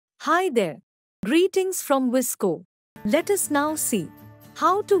Hi there. Greetings from Vissco. Let us now see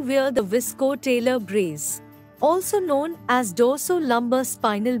how to wear the Vissco Taylor Brace, also known as dorso-lumbar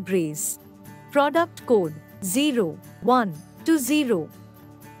spinal brace. Product code 0120.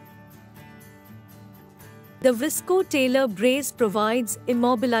 The Vissco Taylor Brace provides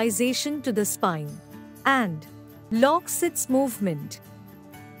immobilization to the spine and locks its movement.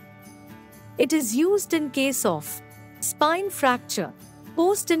 It is used in case of spine fracture,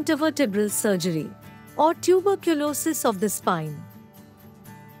 post-intervertebral surgery, or tuberculosis of the spine.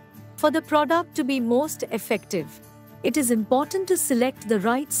 For the product to be most effective, it is important to select the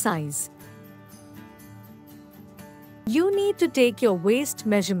right size. You need to take your waist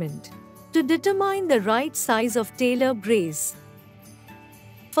measurement to determine the right size of Taylor brace.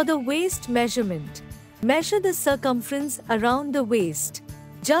 For the waist measurement, measure the circumference around the waist,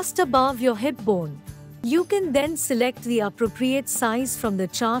 just above your hip bone. You can then select the appropriate size from the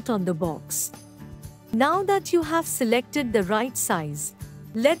chart on the box. Now that you have selected the right size,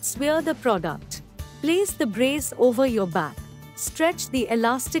 let's wear the product. Place the brace over your back, stretch the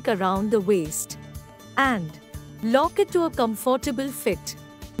elastic around the waist, and lock it to a comfortable fit.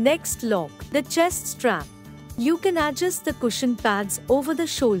 Next, lock the chest strap. You can adjust the cushion pads over the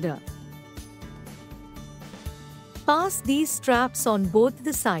shoulder. Pass these straps on both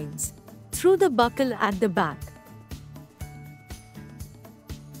the sides, through the buckle at the back.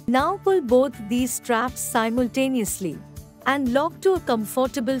 Now pull both these straps simultaneously and lock to a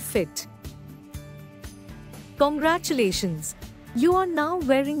comfortable fit. Congratulations! You are now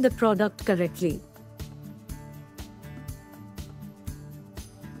wearing the product correctly.